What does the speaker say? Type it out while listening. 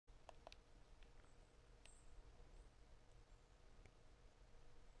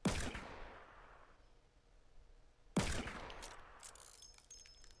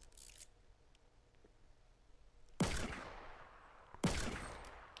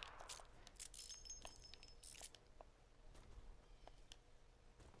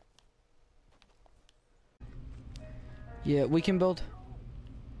Yeah, we can build.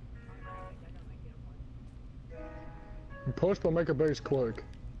 Push, but make a base quick.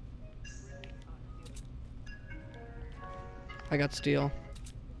 I got steel.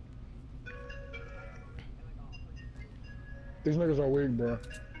 These niggas are weak, bro.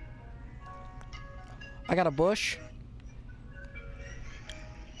 I got a bush.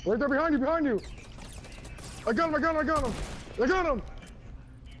 Right there behind you, behind you! I got him, I got him, I got him! I got him!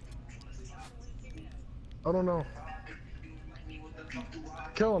 I don't know.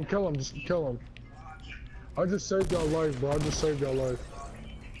 Kill him, just kill him. I just saved y'all life, bro. I just saved y'all life.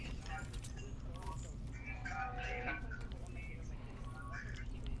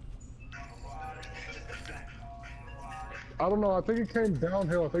 I don't know, I think it came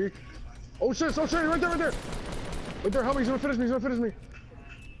downhill. I think it... Oh shit, right there, right there! Right there, help me, he's gonna finish me, he's gonna finish me.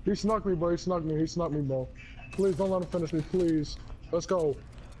 He snuck me, bro, he snuck me, bro. Please, don't let him finish me, please. Let's go.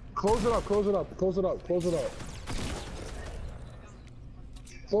 Close it up, close it up, close it up, close it up.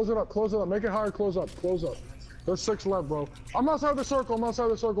 Close it up, close it up, make it higher, close up. There's 6 left, bro. I'm outside the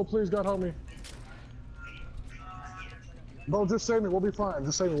circle, please, God help me. Bro, just save me, we'll be fine,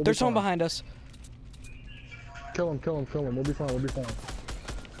 just save me, we'll be fine. There's someone behind us. Kill him, we'll be fine. We're fine.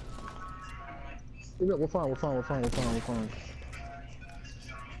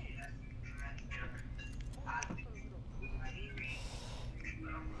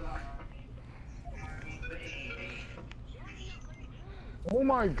 Oh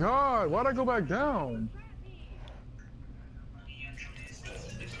my god, why'd I go back down?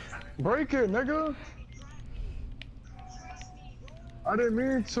 Break it, nigga! I didn't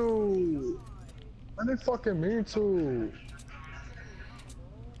mean to! I didn't fucking mean to!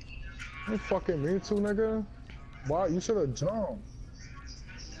 Nigga. Why? You should've jumped.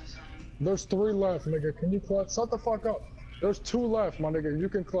 There's 3 left, nigga. Can you clutch? Shut the fuck up. There's 2 left, my nigga. You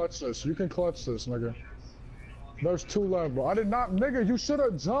can clutch this, nigga. There's 2 left, bro. I did not, nigga, you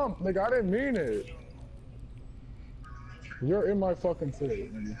should've jumped, nigga. I didn't mean it. You're in my fucking foot,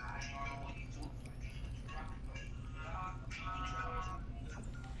 nigga.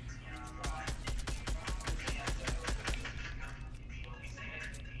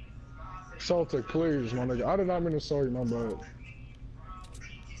 Celtic, please, my nigga. I did not mean to sell you, my bad.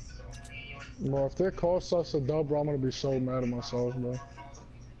 Bro, if they cost us a dub, bro, I'm gonna be so mad at myself, bro.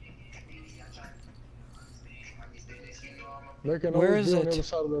 They can always be on the other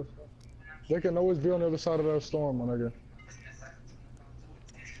side of the... They can always be on the other side of that storm, my nigga.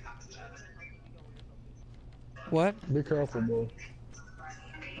 What? Be careful, bro.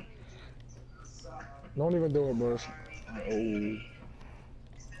 Don't even do it, bro. Oh.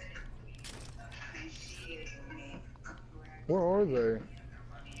 Where are they?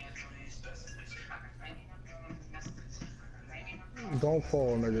 Don't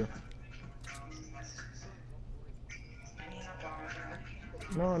fall, nigga.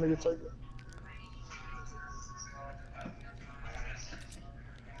 No, nigga, take it.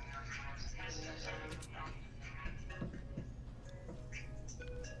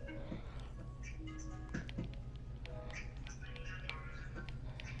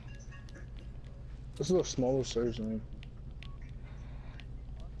 This is a smaller save zone.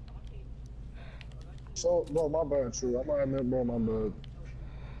 So, bro, my bad, true. I might admit, bro, my bad.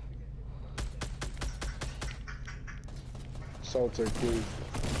 Celtic, please.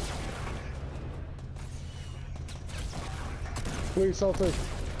 Please, Celtic.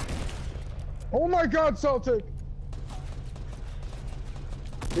 Oh my god, Celtic!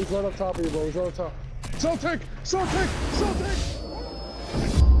 He's right up top of you, bro. He's right up top. Celtic! Celtic!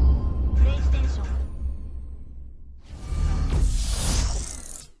 Celtic!